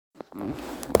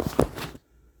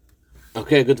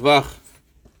Okay, good vach.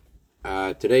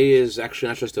 Today is actually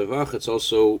not just a vach, it's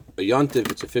also a yontiv,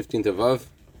 it's the 15th of Av,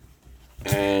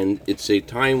 and it's a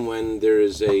time when there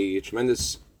is a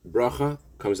tremendous bracha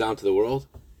comes down to the world.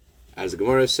 As the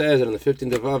Gemara says that on the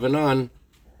 15th of Av and on,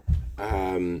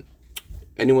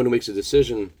 anyone who makes a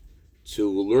decision to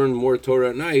learn more Torah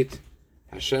at night,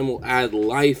 Hashem will add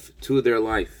life to their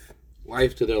life,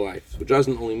 which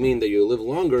doesn't only mean that you live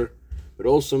longer, but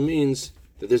also means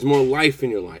that there's more life in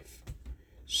your life.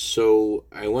 So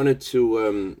I wanted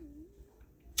to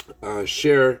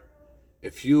share a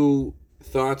few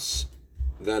thoughts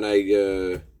that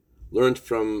I learned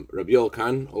from Rabbi Yoel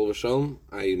Khan, Olav Shalom.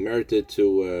 I merited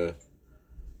to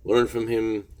learn from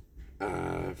him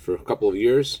for a couple of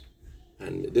years.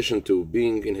 And in addition to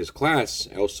being in his class,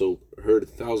 I also heard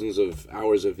thousands of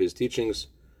hours of his teachings,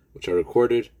 which are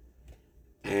recorded.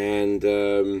 And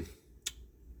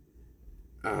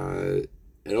I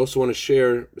also want to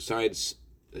share, besides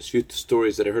a few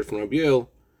stories that I heard from Rabbi Yoel,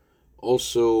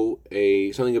 also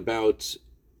something about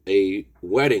a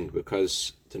wedding,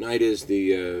 because tonight is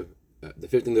the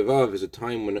 15th of Av, is a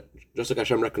time when, just like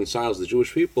Hashem reconciles the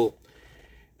Jewish people,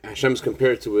 Hashem is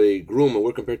compared to a groom and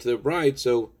we're compared to their bride,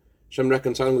 so Hashem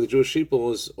reconciling with the Jewish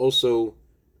people is also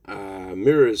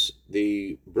mirrors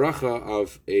the bracha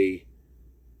of a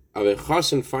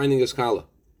chassan finding his Kalla.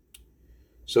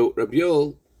 So Rabbi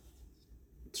Yoel,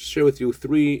 to share with you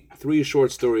three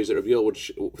short stories that Rabbi Yoel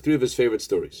three of his favorite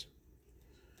stories.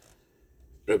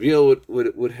 Rabbi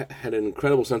Yoel had an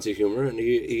incredible sense of humor, and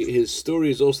his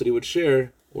stories also that he would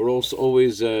share were also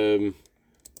always had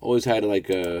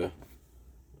a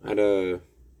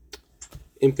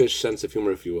impish sense of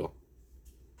humor, if you will.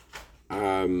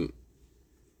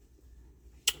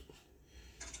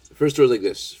 The first story is like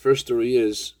this. First story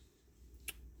is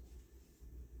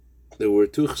there were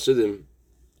two chassidim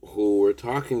who were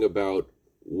talking about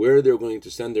where they're going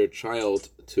to send their child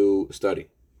to study.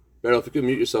 Beryl, if you could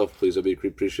mute yourself, please, I'd be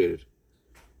appreciated.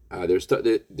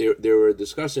 They were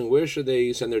discussing where should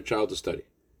they send their child to study.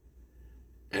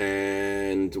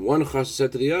 And one chassid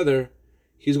said to the other,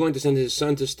 he's going to send his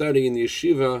son to study in the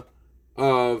yeshiva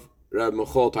of Rab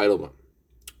Michal Teitelbaum.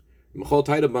 Michal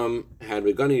Teitelbaum had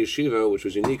begun a yeshiva, which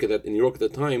was unique in New York at the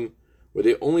time, where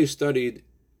they only studied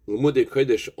Limudei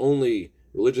Kodesh, only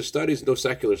religious studies, no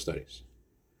secular studies.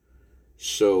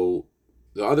 So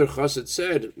the other chassid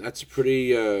said that's a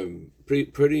pretty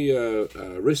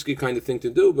risky kind of thing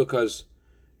to do, because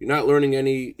you're not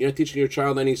teaching your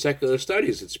child any secular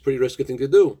studies. It's a pretty risky thing to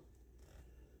do.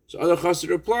 So other chassid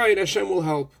replied, Hashem will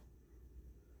help.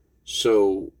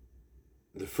 So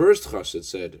the first chassid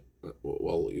said,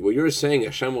 well, what you're saying,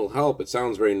 Hashem will help, it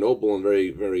sounds very noble and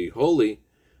very, very holy,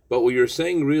 but what you're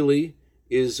saying really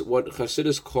is what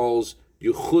Chassidus calls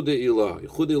Yuchudei Ilah.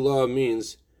 Yuchudei Ilah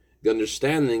means the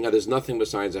understanding that there's nothing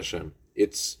besides Hashem.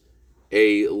 It's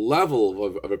a level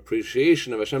of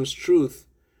appreciation of Hashem's truth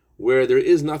where there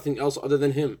is nothing else other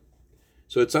than Him.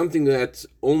 So it's something that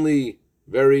only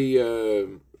very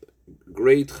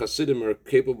great Chassidim are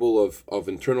capable of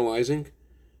internalizing.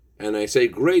 And I say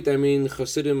great, I mean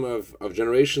Chassidim of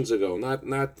generations ago, not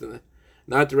the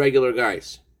regular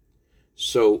guys.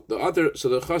 So the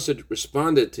Chassid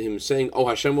responded to him saying, "Oh,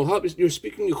 Hashem will help." You're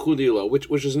speaking Yuchudei Ilah,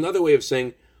 which is another way of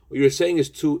saying what you're saying is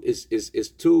too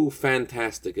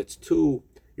fantastic. It's too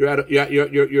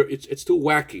it's too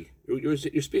wacky.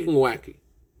 You're speaking wacky.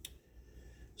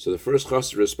 So the first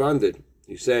Chassid responded.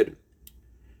 He said,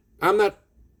 "I'm not.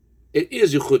 It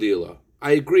is Yuchudei Ilah.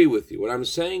 I agree with you. What I'm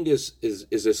saying is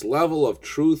this level of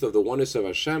truth of the oneness of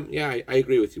Hashem. Yeah, I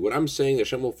agree with you. What I'm saying,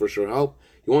 Hashem will for sure help.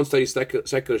 You won't study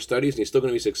secular studies, and you're still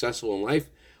going to be successful in life.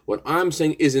 What I'm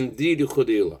saying is indeed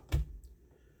Yuchudei Ilah."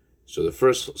 So the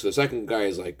second guy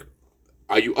is like,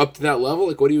 "Are you up to that level?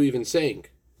 Like, what are you even saying?"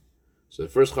 So the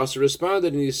first chassid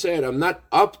responded, and he said, "I'm not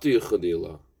up to Yuchudei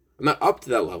Ilah. I'm not up to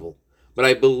that level, but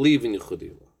I believe in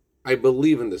Yuchudei Ilah. I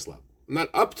believe in this level. I'm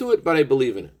not up to it, but I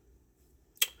believe in it."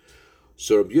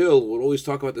 So Rabbi Yoel would always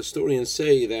talk about the story and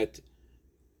say that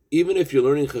even if you're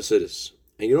learning Chassidus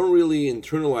and you don't really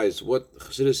internalize what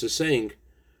Chassidus is saying,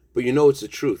 but you know it's the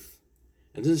truth,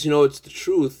 and since you know it's the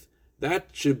truth, that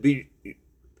should be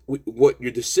what your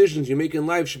decisions you make in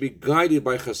life should be guided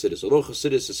by Chassidus. Although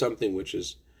Chassidus is something which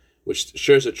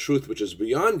shares a truth which is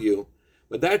beyond you,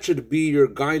 but that should be your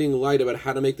guiding light about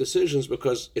how to make decisions,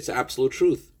 because it's absolute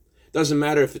truth. It doesn't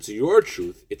matter if it's your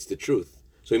truth; it's the truth.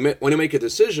 So when you make a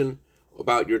decision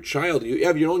about your child, you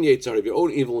have your own Yetzer Hara, your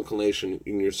own evil inclination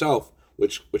in yourself,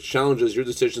 which challenges your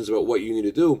decisions about what you need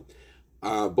to do.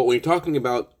 But when you're talking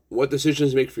about what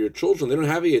decisions you make for your children, they don't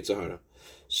have a Yetzer Hara.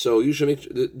 So you should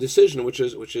make the decision which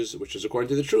is according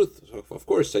to the truth. So of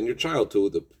course, send your child to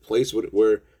the place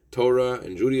where Torah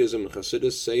and Judaism and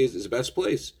Hasidus say is the best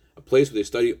place, a place where they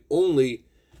study only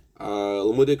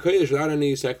Limudei Kodesh without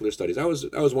any secular studies. That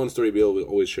was one story Bill would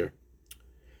always share.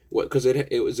 Because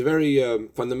it was a very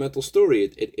fundamental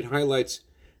story. It highlights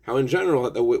how, in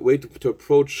general, the way to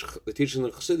approach the teaching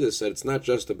of Chassidus, that it's not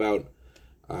just about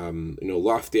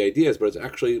lofty ideas, but it's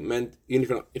actually meant,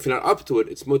 even if you're not up to it,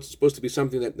 it's supposed to be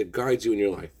something that guides you in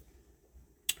your life.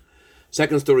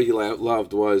 Second story he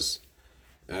loved was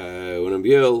when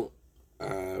Yoel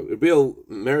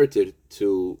merited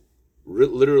to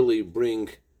literally bring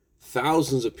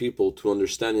thousands of people to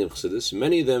understanding of Chassidus.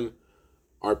 Many of them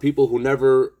are people who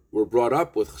never were brought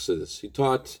up with Chassidus. He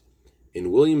taught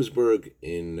in Williamsburg,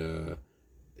 in the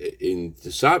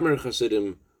Satmar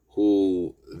Chassidim,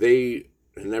 who they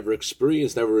never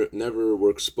experienced, never were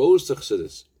exposed to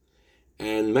Chassidus.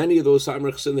 And many of those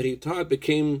Satmar Chassidim that he taught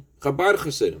became Chabad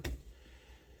Chassidim.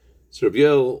 So Rabbi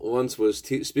Yoel once was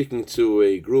speaking to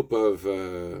a group of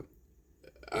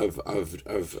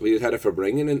we had a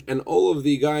Farbrengen, and all of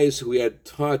the guys who he had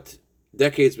taught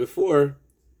decades before,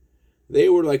 they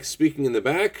were like speaking in the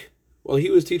back while he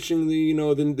was teaching the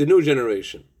new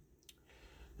generation.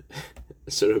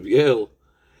 So Rabbi Yoel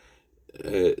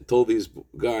told these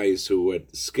guys who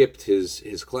had skipped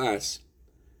his class,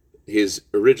 his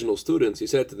original students, he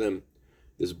said to them,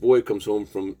 this boy comes home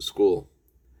from school,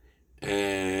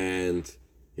 and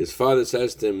his father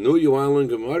says to him, "No, you want to learn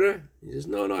Gemara?" He says,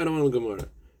 "No, I don't want to learn Gemara."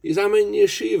 He says, "I'm in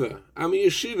yeshiva. I'm a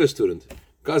yeshiva student."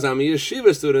 Because I'm a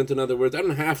yeshiva student, in other words, I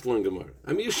don't have to learn Gemara.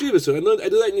 I'm a yeshiva student. I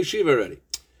do that in yeshiva already.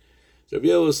 So Rabbi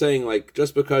Yoel was saying, like,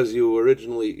 just because you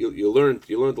originally you learned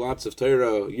lots of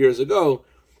Torah years ago,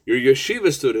 you're a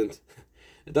yeshiva student,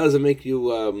 it doesn't make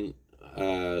you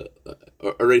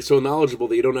already so knowledgeable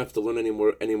that you don't have to learn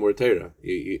any more Torah.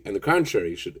 On the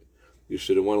contrary, you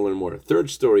should want to learn more.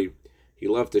 Third story he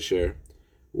loved to share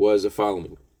was the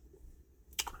following.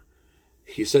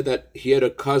 He said that he had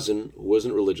a cousin who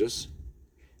wasn't religious,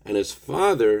 and his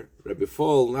father, Rabbi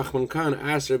Fall Nachman Khan,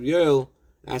 asked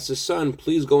his son,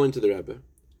 please go into the Rebbe.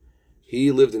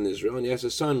 He lived in Israel, and he asked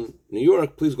his son, New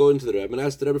York, please go into the Rebbe, and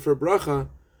asked the Rebbe for a bracha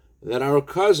that our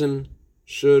cousin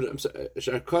should do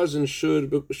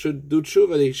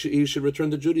tshuva, that he should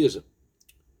return to Judaism.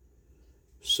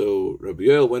 So Rabbi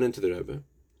Yoel went into the Rebbe,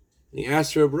 and he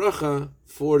asked for a bracha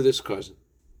for this cousin.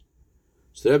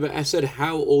 So the Rebbe said,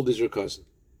 how old is your cousin?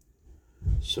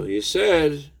 So he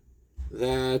said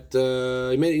that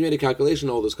he made a calculation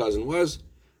how old his cousin was,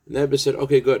 and the Rebbe said,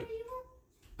 okay, good.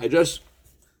 I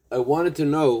wanted to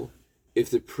know if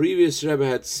the previous Rebbe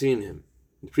had seen him.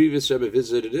 The previous Rebbe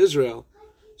visited Israel,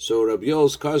 so Rabbi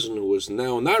Yoel's cousin, who was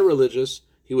now not religious,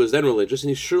 he was then religious, and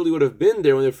he surely would have been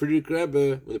there when the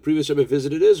previous Rebbe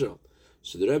visited Israel.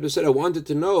 So the Rebbe said, I wanted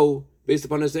to know, based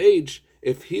upon his age,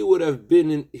 if he would have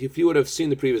seen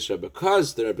the previous Rebbe.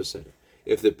 Because the Rebbe said,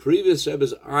 if the previous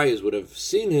Rebbe's eyes would have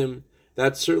seen him,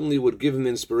 that certainly would give him the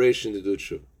inspiration to do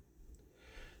tshuva.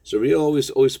 So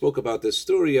Yoel always spoke about this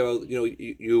story about,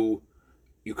 you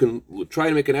can try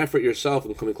to make an effort yourself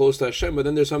in coming close to Hashem, but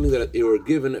then there's something that you were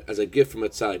given as a gift from a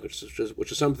tzaddik,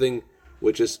 which is something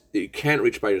you can't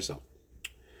reach by yourself.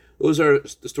 Those are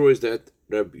the stories that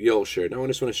Rabbi Yoel shared. Now I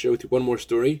just want to share with you one more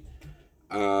story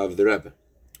of the Rebbe.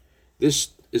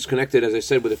 This is connected, as I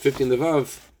said, with the 15th of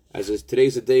Av, as is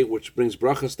today's a day which brings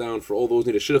brachas down for all those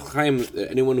who need a shidduch chaim.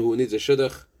 Anyone who needs a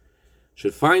shidduch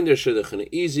should find their shidduch in an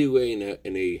easy way,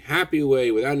 in a happy way,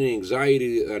 without any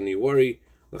anxiety, without any worry.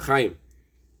 L'chaim.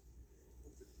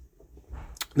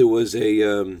 There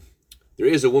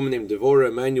is a woman named Devorah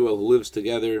Emanuel who lives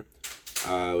together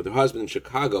with her husband in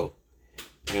Chicago,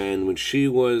 and when she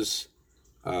was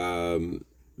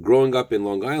growing up in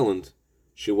Long Island,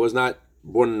 she was not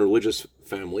born in a religious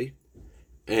family,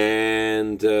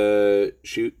 and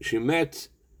she met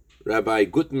Rabbi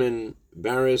Gutman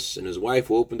Barris and his wife,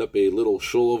 who opened up a little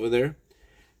shul over there,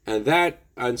 and that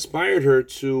inspired her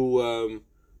to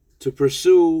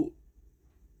pursue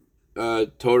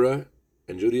Torah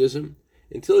and Judaism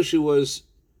until she was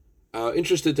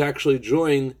interested to actually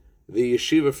join the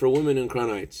yeshiva for women in Crown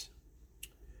Heights.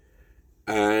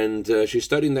 And she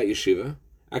studied in that yeshiva.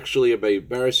 Actually, Rabbi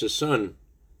Barris' son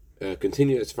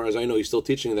continued, as far as I know, he's still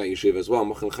teaching in that yeshiva as well,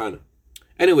 Machal Chana.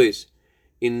 Anyways,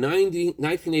 in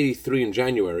 1983, in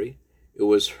January, it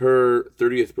was her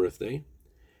 30th birthday,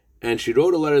 and she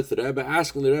wrote a letter to the Rebbe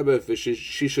asking the Rebbe if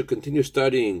she should continue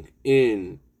studying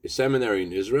in a seminary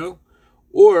in Israel,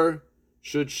 or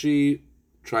should she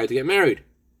try to get married.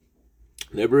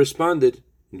 The Rebbe responded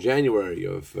in January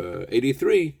of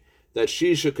 83 that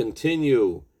she should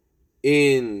continue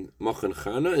in Mochen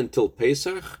Chana until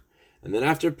Pesach, and then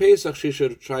after Pesach she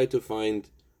should try to find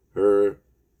her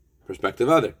prospective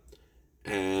other.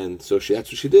 And so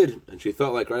that's what she did. And she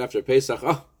thought, like, right after Pesach,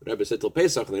 Rebbe said till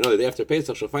Pesach, and they know the day after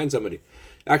Pesach she'll find somebody. It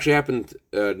actually happened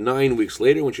 9 weeks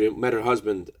later when she met her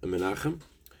husband, Menachem,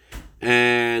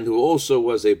 and who also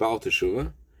was a Baal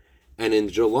Teshuvah. And in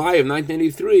July of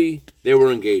 1983, they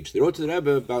were engaged. They wrote to the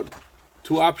Rebbe about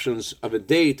 2 options of a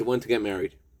date to when to get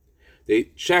married.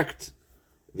 They checked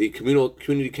the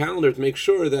community calendar to make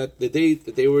sure that the date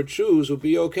that they would choose would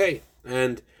be okay.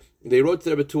 And they wrote to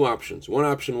the Rebbe 2 options. One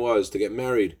option was to get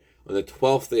married on the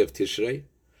 12th day of Tishrei,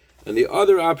 and the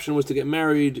other option was to get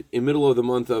married in the middle of the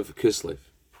month of Kislev.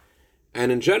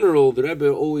 And in general, the Rebbe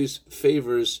always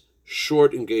favors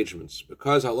short engagements,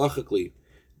 because halachically,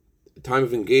 the time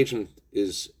of engagement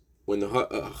is when the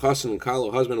chassan and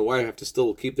kalla, husband and wife, have to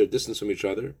still keep their distance from each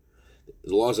other.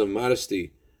 The laws of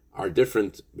modesty are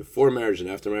different before marriage and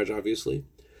after marriage, obviously.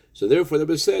 So therefore, the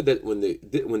Rebbe said that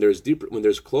when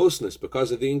there's closeness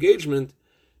because of the engagement,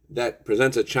 that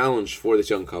presents a challenge for this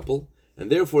young couple,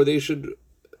 and therefore they should,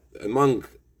 among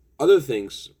other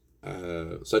things,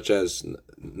 such as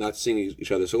not seeing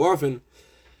each other so often,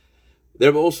 the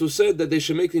Rebbe also said that they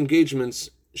should make the engagements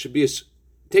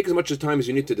take as much time as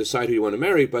you need to decide who you want to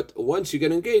marry, but once you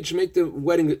get engaged, make the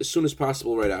wedding as soon as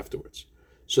possible right afterwards.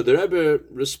 So the Rebbe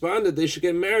responded they should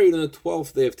get married on the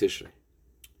 12th day of Tishrei.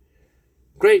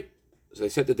 Great. So they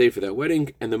set the date for that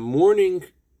wedding, and the morning,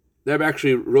 the Rebbe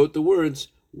actually wrote the words,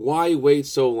 why wait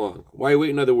so long? Why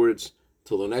wait, in other words,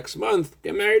 till the next month?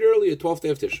 Get married early, the 12th day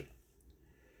of Tishrei.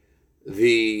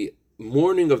 The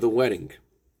morning of the wedding,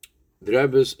 the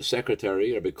Rebbe's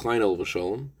secretary, Rabbi Klein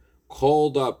Shalom,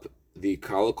 called up the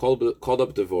Kalla, called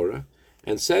up Devora,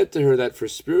 and said to her that for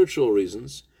spiritual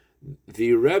reasons,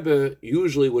 the Rebbe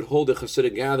usually would hold a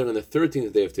Hasidic gathering on the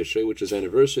 13th day of Tishrei, which is the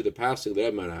anniversary of the passing of the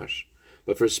Rebbe Marash.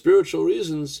 But for spiritual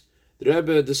reasons, the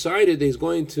Rebbe decided that he's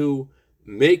going to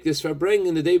make this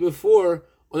Farbrengen the day before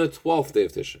on the 12th day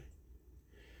of Tishrei.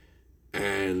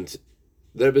 And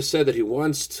the Rebbe said that he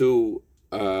wants to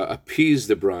appease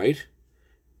the bride,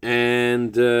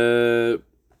 and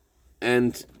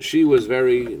she was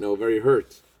very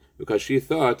hurt, because she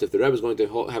thought if the Rebbe is going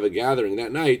to have a gathering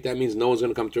that night, that means no one's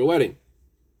going to come to her wedding.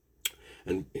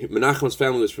 And Menachem's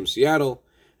family was from Seattle,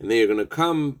 and they are going to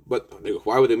come, but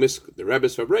why would they miss the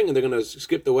Rebbe's Farbrengen? They're going to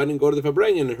skip the wedding, go to the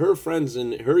Farbrengen, and her friends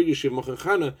in her yeshiva Mochen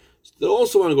Chana, they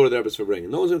also want to go to the Rebbe's Farbrengen.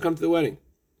 No one's going to come to the wedding.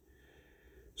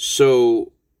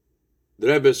 So the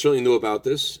Rebbe certainly knew about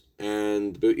this,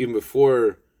 and even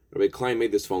before Rabbi Klein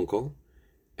made this phone call,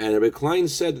 and Rabbi Klein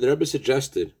said that the Rebbe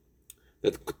suggested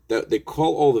that they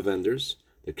call all the vendors,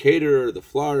 the caterer, the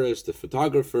florist, the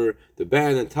photographer, the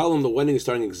band, and tell them the wedding is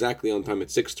starting exactly on time at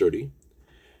 6:30.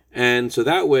 And so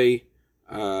that way,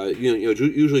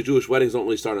 usually Jewish weddings don't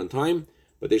really start on time,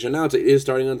 but they should announce it is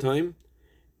starting on time,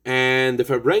 and the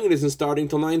Farbrengen isn't starting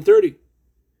till 9:30.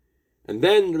 And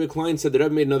then Rabbi Klein said the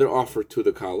Rebbe made another offer to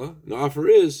the Kalla. And the offer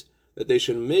is that they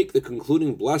should make the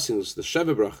concluding blessings, the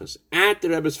Sheva Brachas, at the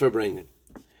Rebbe's Farbrengen.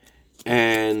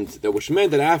 And that which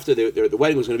meant that after the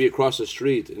wedding was going to be across the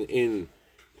street in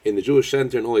the Jewish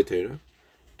Center in Olei Teira,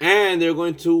 and they're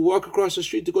going to walk across the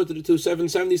street to go to the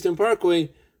 277 Eastern Parkway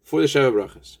for the Sheva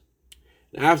Brachas.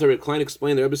 And after Rabbi Klein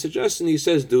explained the Rebbe's suggestion, he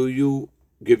says, do you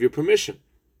give your permission?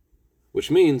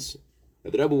 Which means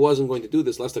that the Rebbe wasn't going to do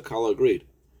this unless the Kalla agreed.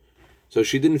 So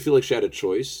she didn't feel like she had a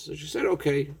choice, so she said,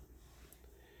 okay.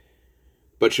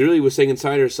 But she really was saying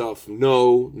inside herself,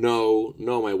 no,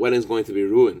 my wedding's going to be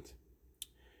ruined.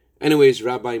 Anyways,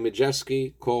 Rabbi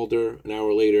Majeski called her an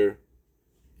hour later,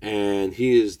 and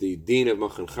he is the dean of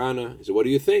Mochen Chana. He said, what do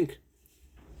you think?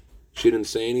 She didn't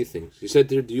say anything. He said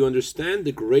to her, do you understand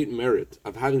the great merit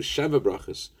of having Sheva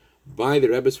Brachas by the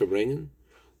Rebbe's Farbrengen?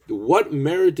 What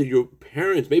merit did your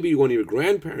parents, maybe one of your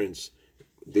grandparents,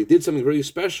 they did something very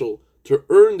special to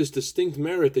earn this distinct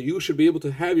merit that you should be able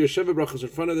to have your Sheva Brachas in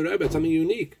front of the Rebbe. It's something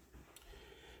unique.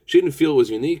 She didn't feel it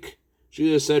was unique. She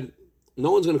just said,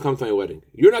 no one's going to come to my wedding.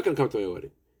 You're not going to come to my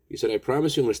wedding. He said, I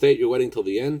promise you I'm going to stay at your wedding till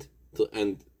the end.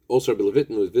 And also Rabbi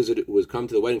Levitin, who has come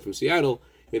to the wedding from Seattle,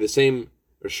 made the same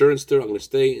assurance to her, I'm going to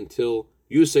stay until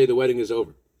you say the wedding is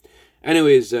over.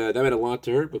 Anyways, that meant a lot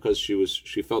to her, because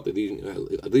she felt that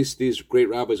at least these great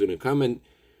rabbis are going to come, and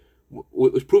it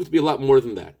was proved to be a lot more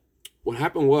than that. What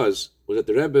happened was that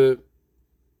the Rebbe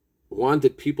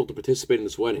wanted people to participate in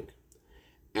this wedding.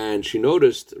 And she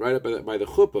noticed, right up by the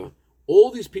chuppah,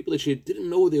 all these people that she didn't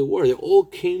know who they were, they all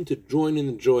came to join in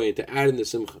the joy and to add in the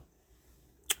simcha.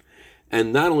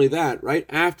 And not only that, right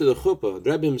after the chuppah,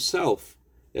 the Rebbe himself,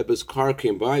 the Rebbe's car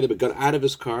came by, the Rebbe got out of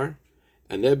his car,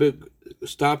 and the Rebbe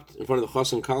stopped in front of the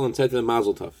Chassan and Kalla and said to them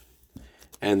Mazel Tov.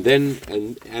 And then,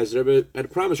 and as the Rebbe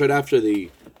had promised, right after the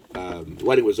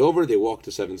wedding was over, they walked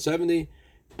to 770,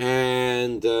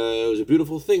 and it was a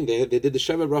beautiful thing. They did the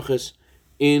Sheva Brachas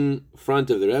in front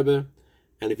of the Rebbe,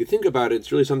 and if you think about it,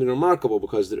 it's really something remarkable,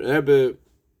 because the Rebbe,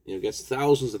 gets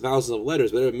thousands and thousands of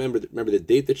letters, but remember the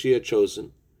date that she had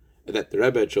chosen, that the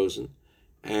Rebbe had chosen,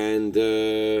 and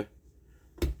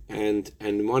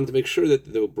wanted to make sure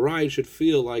that the bride should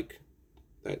feel like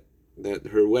that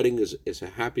her wedding is a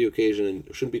happy occasion and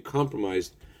shouldn't be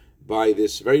compromised by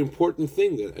this very important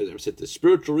thing. That, as I said, the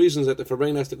spiritual reasons that the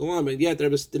Farbrengen has to go on, but yet the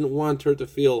Rebbe didn't want her to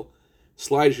feel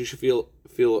slighted. She should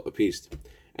feel appeased.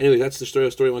 Anyway, that's the story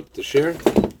I wanted to share.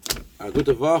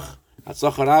 Gute Woche,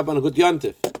 Hatzlacha Rabba, and a good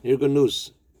Yontif. Hear good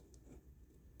news.